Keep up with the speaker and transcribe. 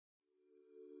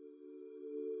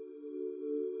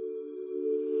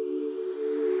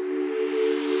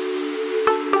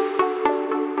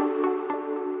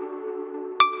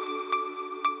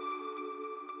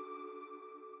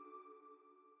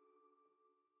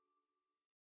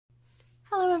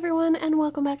everyone, and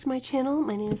welcome back to my channel.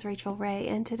 My name is Rachel Ray,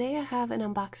 and today I have an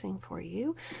unboxing for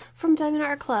you from Diamond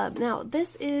Art Club. Now,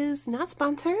 this is not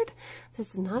sponsored.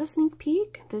 This is not a sneak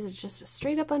peek. This is just a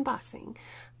straight up unboxing.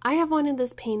 I have wanted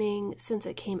this painting since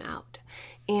it came out,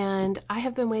 and I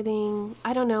have been waiting,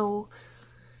 I don't know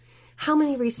how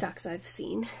many restocks I've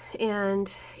seen.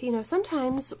 And you know,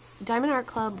 sometimes Diamond Art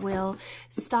Club will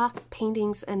stock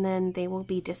paintings and then they will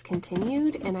be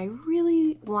discontinued, and I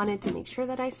really wanted to make sure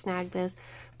that I snagged this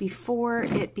before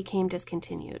it became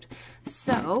discontinued.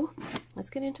 So let's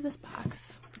get into this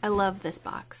box. I love this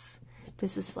box.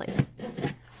 This is like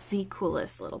the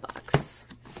coolest little box.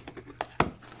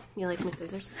 You like my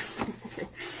scissors?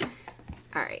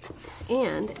 All right,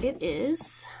 and it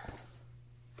is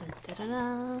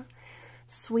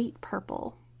Sweet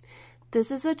Purple.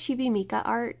 This is a Chibi Mika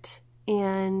art,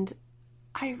 and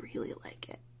I really like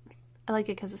it. I like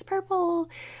it because it's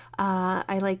purple.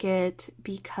 I like it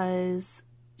because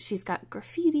she's got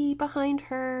graffiti behind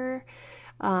her.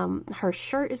 Her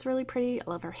shirt is really pretty. I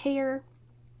love her hair.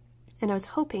 And I was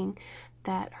hoping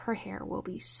that her hair will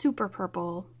be super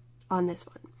purple on this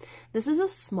one. This is a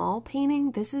small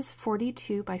painting. This is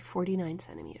 42 by 49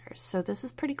 centimeters. So this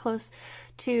is pretty close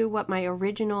to what my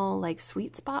original like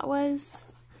sweet spot was.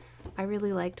 I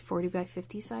really liked 40 by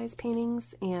 50 size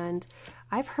paintings, and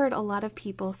I've heard a lot of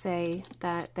people say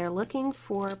that they're looking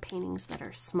for paintings that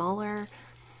are smaller,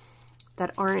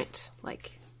 that aren't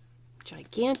like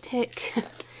gigantic.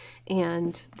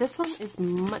 And this one is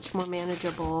much more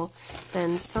manageable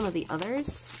than some of the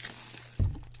others,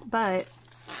 but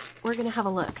we're gonna have a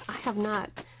look.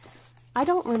 I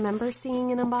don't remember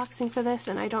seeing an unboxing for this,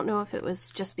 and I don't know if it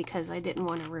was just because I didn't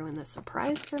want to ruin the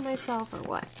surprise for myself or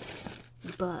what,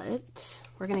 but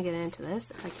we're gonna get into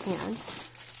this if I can.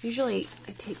 Usually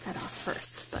I take that off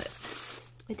first, but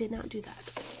I did not do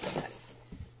that. Okay.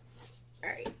 All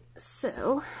right,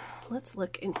 so let's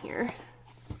look in here.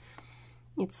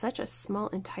 It's such a small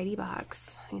and tidy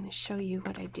box. I'm going to show you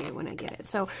what I do when I get it.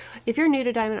 So if you're new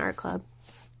to Diamond Art Club,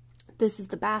 this is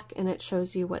the back, and it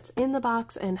shows you what's in the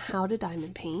box and how to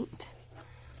diamond paint.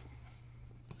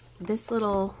 This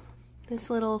little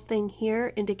thing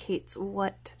here indicates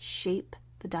what shape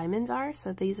the diamonds are.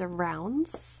 So these are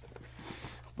rounds,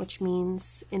 which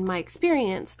means in my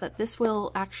experience that this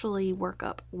will actually work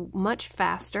up much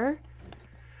faster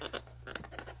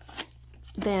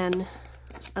than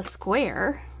a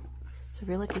square. So if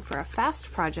you're looking for a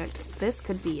fast project, this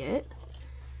could be it.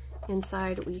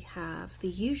 Inside we have the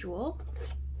usual.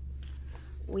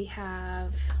 We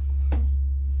have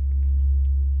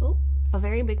a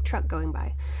very big truck going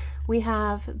by. We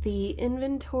have the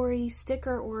inventory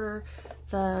sticker, or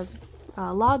the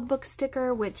logbook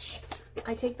sticker, which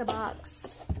I take the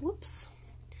box, whoops,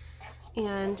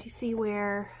 and you see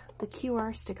where the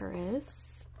QR sticker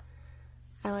is.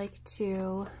 I like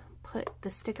to put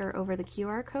the sticker over the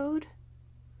QR code,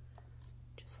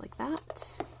 just like that,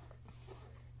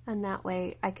 and that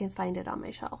way I can find it on my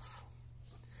shelf.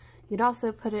 You'd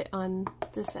also put it on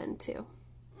this end too.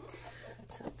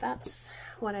 So that's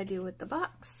what I do with the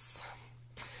box.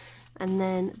 And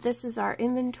then this is our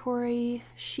inventory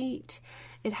sheet.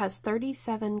 It has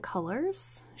 37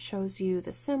 colors, shows you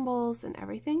the symbols and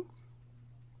everything.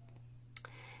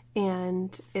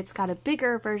 And it's got a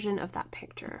bigger version of that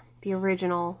picture, the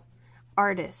original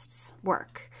artist's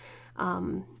work.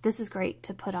 This is great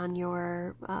to put on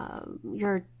your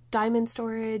diamond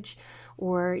storage,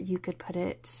 or you could put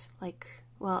it like,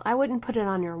 well, I wouldn't put it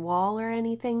on your wall or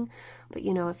anything, but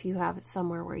you know, if you have it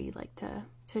somewhere where you like to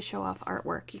show off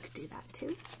artwork, you could do that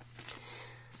too.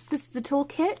 This is the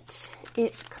toolkit.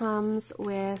 It comes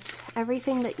with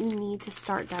everything that you need to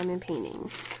start diamond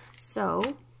painting.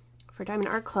 So for Diamond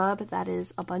Art Club, that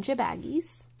is a bunch of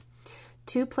baggies,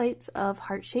 2 plates of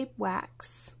heart-shaped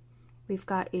wax. We've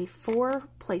got a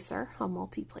 4-placer, a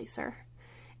multi-placer,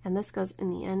 and this goes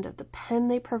in the end of the pen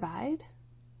they provide.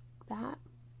 That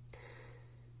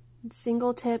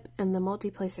single tip and the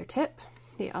multi-placer tip.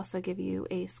 They also give you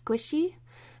a squishy,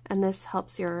 and this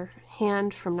helps your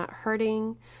hand from not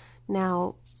hurting.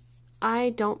 Now,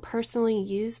 I don't personally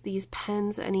use these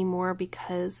pens anymore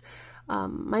because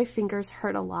my fingers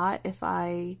hurt a lot if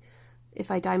I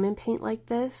diamond paint like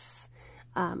this.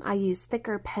 I use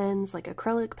thicker pens, like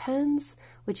acrylic pens,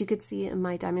 which you could see in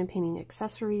my diamond painting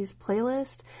accessories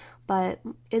playlist, but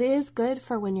it is good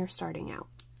for when you're starting out.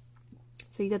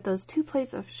 So you get those 2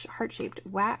 plates of heart-shaped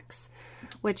wax,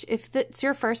 which if it's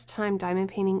your first time diamond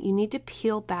painting, you need to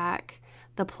peel back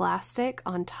the plastic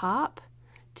on top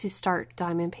to start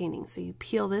diamond painting. So you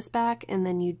peel this back and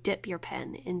then you dip your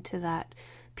pen into that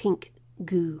pink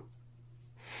goo.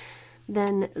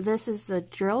 Then this is the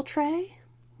drill tray,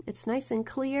 It's nice and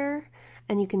clear,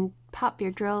 and you can pop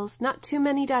your drills, not too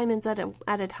many diamonds at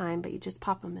a time, but you just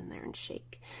pop them in there and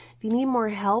shake. If you need more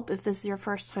help, if this is your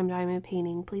first time diamond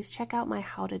painting, please check out my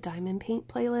How to Diamond Paint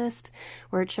playlist,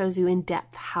 where it shows you in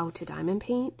depth how to diamond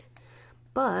paint.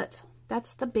 But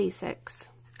that's the basics,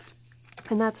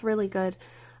 and that's really good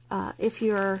if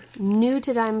you're new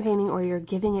to diamond painting or you're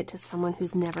giving it to someone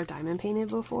who's never diamond painted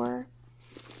before.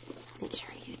 Make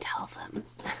sure you tell them.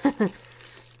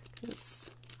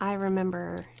 I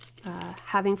remember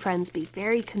having friends be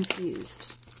very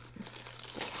confused.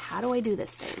 Like, how do I do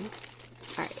this thing?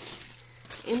 All right.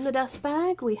 In the dust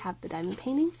bag, we have the diamond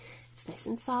painting. It's nice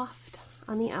and soft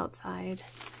on the outside.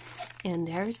 And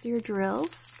there's your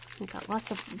drills. We've got lots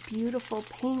of beautiful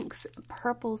pinks,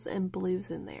 purples, and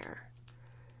blues in there.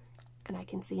 And I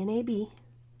can see an AB.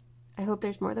 I hope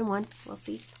there's more than one. We'll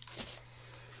see.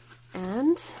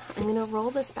 And I'm going to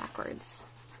roll this backwards.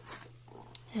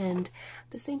 And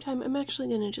at the same time, I'm actually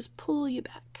going to just pull you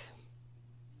back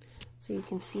so you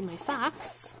can see my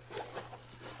socks.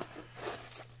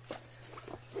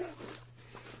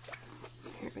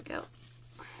 Here we go.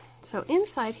 So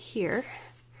inside here,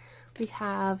 we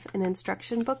have an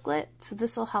instruction booklet. So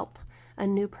this will help a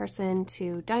new person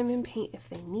to diamond paint if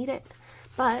they need it.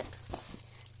 But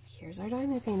here's our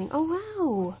diamond painting.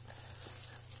 Oh, wow.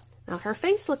 Now her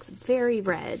face looks very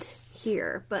red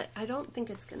here, but I don't think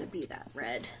it's going to be that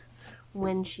red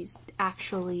when she's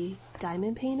actually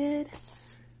diamond painted.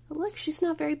 But look, she's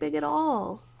not very big at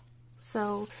all.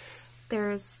 So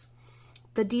there's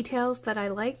the details that I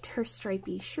liked: her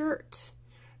stripy shirt,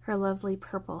 her lovely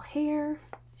purple hair.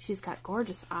 She's got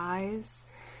gorgeous eyes.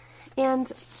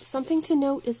 And something to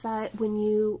note is that when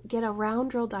you get a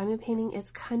round drill diamond painting,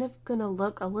 it's kind of going to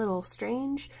look a little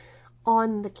strange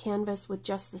on the canvas with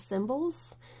just the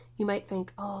symbols. You might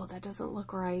think, oh, that doesn't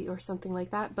look right or something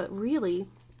like that. But really,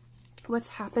 what's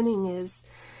happening is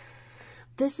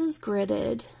this is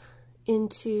gridded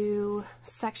into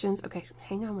sections. Okay,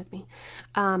 hang on with me.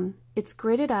 It's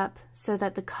gridded up so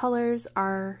that the colors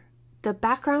are, the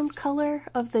background color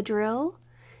of the drill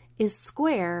is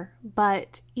square,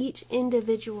 but each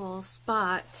individual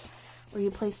spot where you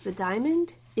place the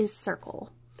diamond is circle.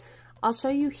 I'll show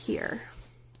you here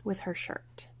with her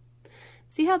shirt.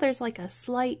 See how there's like a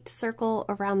slight circle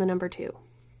around the number 2?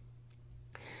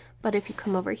 But if you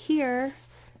come over here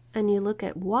and you look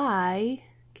at Y,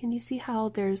 can you see how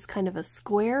there's kind of a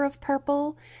square of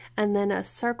purple and then a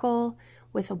circle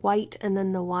with a white and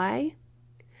then the Y?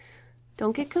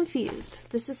 Don't get confused.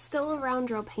 This is still a round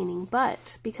drill painting,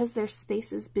 but because there's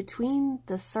spaces between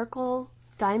the circle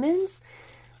diamonds,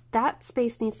 that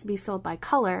space needs to be filled by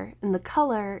color, and the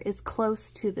color is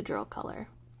close to the drill color.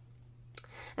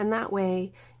 And that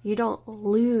way you don't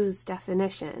lose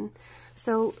definition.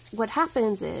 So what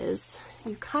happens is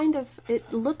you kind of,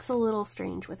 it looks a little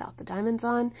strange without the diamonds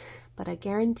on, but I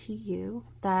guarantee you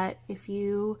that if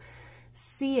you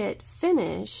see it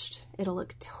finished, it'll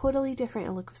look totally different.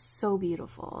 It'll look so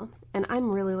beautiful. And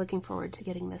I'm really looking forward to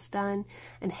getting this done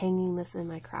and hanging this in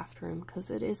my craft room because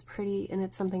it is pretty and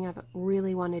it's something I've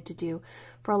really wanted to do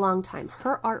for a long time.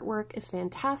 Her artwork is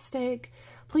fantastic.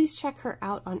 Please check her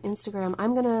out on Instagram.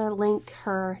 I'm gonna link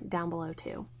her down below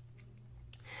too.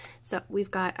 So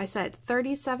we've got, I said,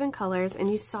 37 colors,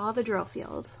 and you saw the drill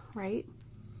field, right?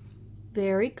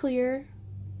 Very clear.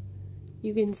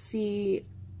 You can see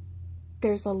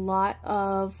there's a lot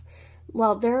of,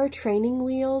 well, there are training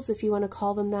wheels, if you want to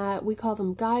call them that. We call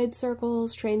them guide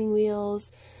circles, training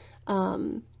wheels.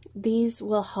 These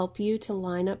will help you to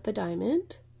line up the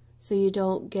diamond so you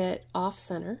don't get off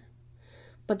center,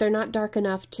 but they're not dark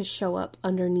enough to show up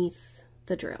underneath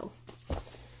the drill,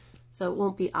 so it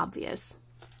won't be obvious.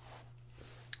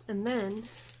 And then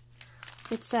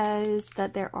it says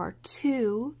that there are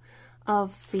 2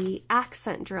 of the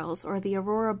accent drills, or the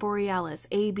Aurora Borealis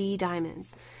AB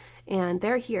diamonds, and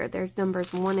they're here. There's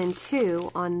numbers 1 and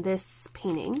 2 on this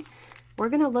painting. We're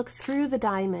going to look through the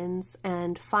diamonds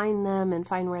and find them and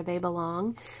find where they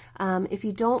belong. If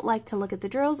you don't like to look at the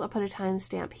drills, I'll put a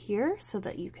timestamp here so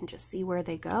that you can just see where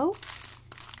they go.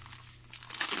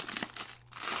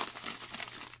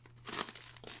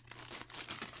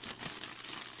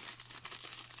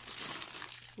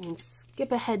 You can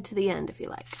skip ahead to the end if you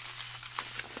like.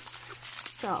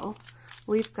 So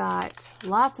we've got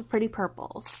lots of pretty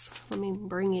purples. Let me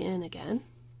bring it in again.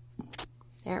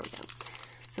 There we go.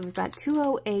 So we've got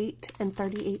 208 and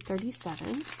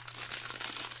 3837,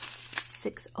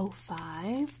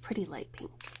 605, pretty light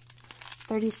pink,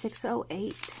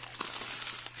 3608,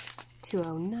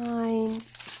 209,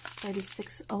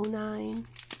 3609,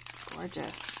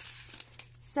 gorgeous,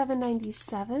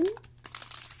 797,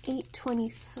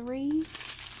 823,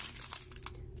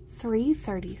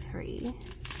 $333,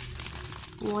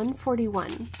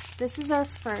 $141. This is our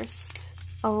first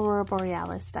Aurora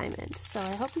Borealis diamond, so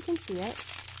I hope you can see it.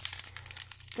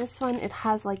 This one, it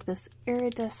has like this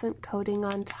iridescent coating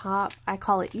on top. I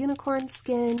call it unicorn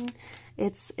skin.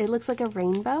 It looks like a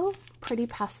rainbow, pretty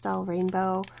pastel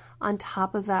rainbow on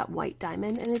top of that white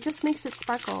diamond, and it just makes it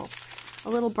sparkle a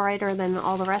little brighter than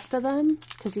all the rest of them,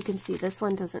 because you can see this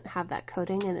one doesn't have that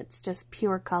coating and it's just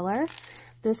pure color.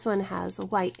 This one has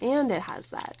white and it has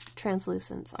that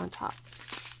translucence on top.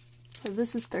 So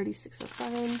this is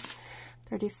 3607,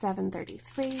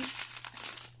 3733,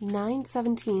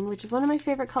 917, which is one of my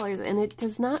favorite colors, and it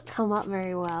does not come up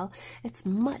very well. It's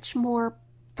much more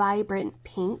vibrant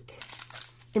pink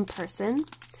in person.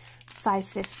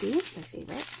 550, my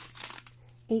favorite.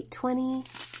 820,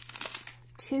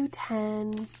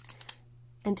 210,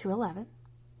 and 211.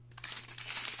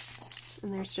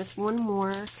 And there's just one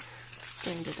more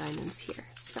strand of diamonds here.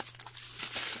 So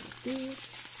these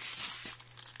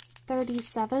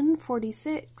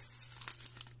 3746,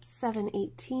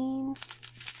 718,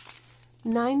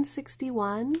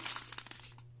 961,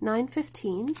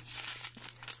 915,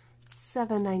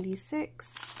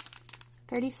 796,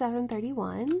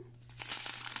 3731,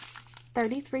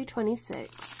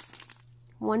 3326,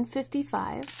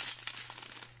 155,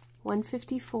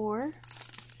 154,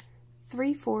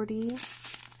 340,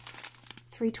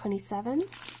 327,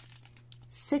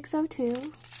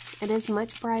 602. It is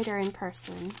much brighter in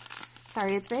person.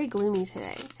 Sorry, it's very gloomy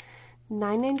today.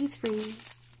 993,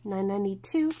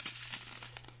 992,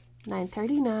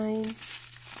 939,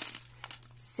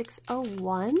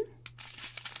 601,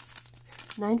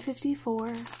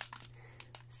 954,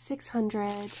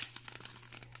 600,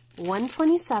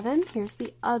 127. Here's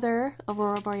the other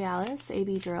Aurora Borealis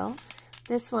AB drill.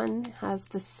 This one has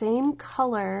the same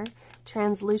color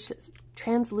translucence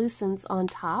on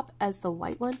top as the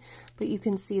white one, but you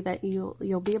can see that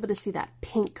you'll be able to see that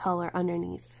pink color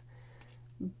underneath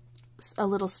a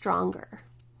little stronger,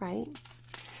 right?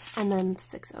 And then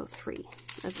 603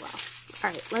 as well.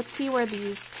 All right, let's see where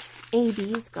these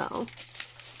ABs go.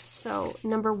 So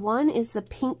number one is the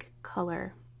pink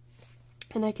color,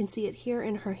 and I can see it here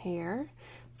in her hair.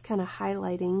 It's kind of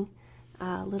highlighting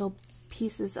little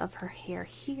pieces of her hair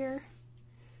here.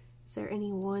 Is there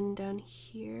any one down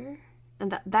here?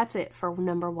 And that's it for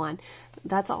number one.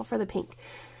 That's all for the pink.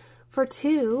 For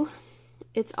two,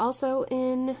 it's also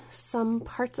in some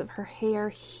parts of her hair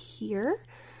here,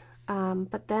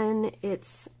 but then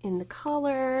it's in the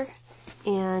collar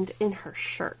and in her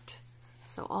shirt.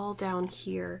 So all down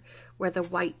here where the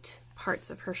white parts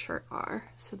of her shirt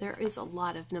are. So there is a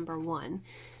lot of number one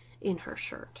in her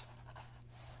shirt.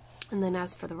 And then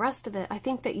as for the rest of it, I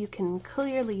think that you can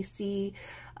clearly see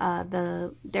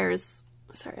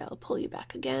sorry, I'll pull you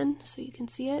back again so you can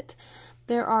see it.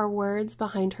 There are words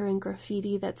behind her in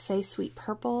graffiti that say Sweet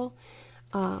Purple.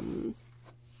 And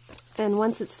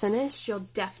once it's finished, you'll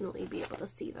definitely be able to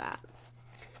see that.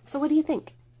 So what do you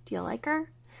think? Do you like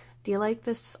her? Do you like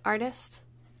this artist?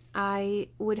 I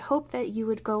would hope that you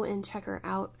would go and check her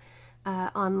out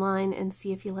online and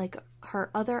see if you like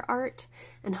her other art,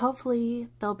 and hopefully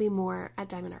there'll be more at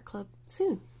Diamond Art Club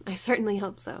soon. I certainly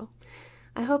hope so.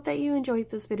 I hope that you enjoyed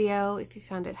this video. If you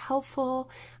found it helpful,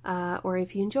 or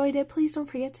if you enjoyed it, please don't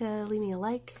forget to leave me a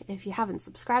like. If you haven't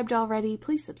subscribed already,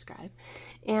 please subscribe.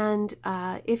 And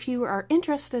if you are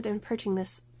interested in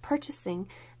purchasing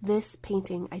this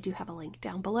painting, I do have a link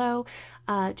down below.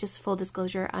 Just full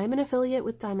disclosure, I'm an affiliate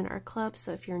with Diamond Art Club,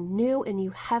 so if you're new and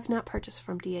you have not purchased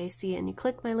from DAC and you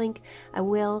click my link, I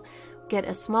will get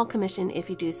a small commission if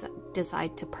you do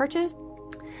decide to purchase.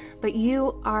 But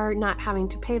you are not having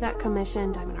to pay that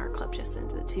commission. Diamond Art Club just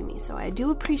sends it to me. So I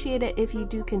do appreciate it if you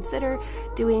do consider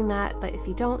doing that, but if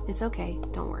you don't, it's okay.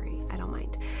 Don't worry. I don't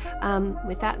mind.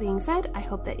 With that being said, I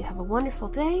hope that you have a wonderful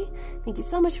day. Thank you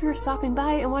so much for stopping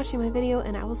by and watching my video,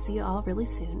 and I will see you all really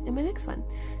soon in my next one.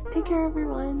 Take care,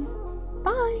 everyone.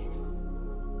 Bye!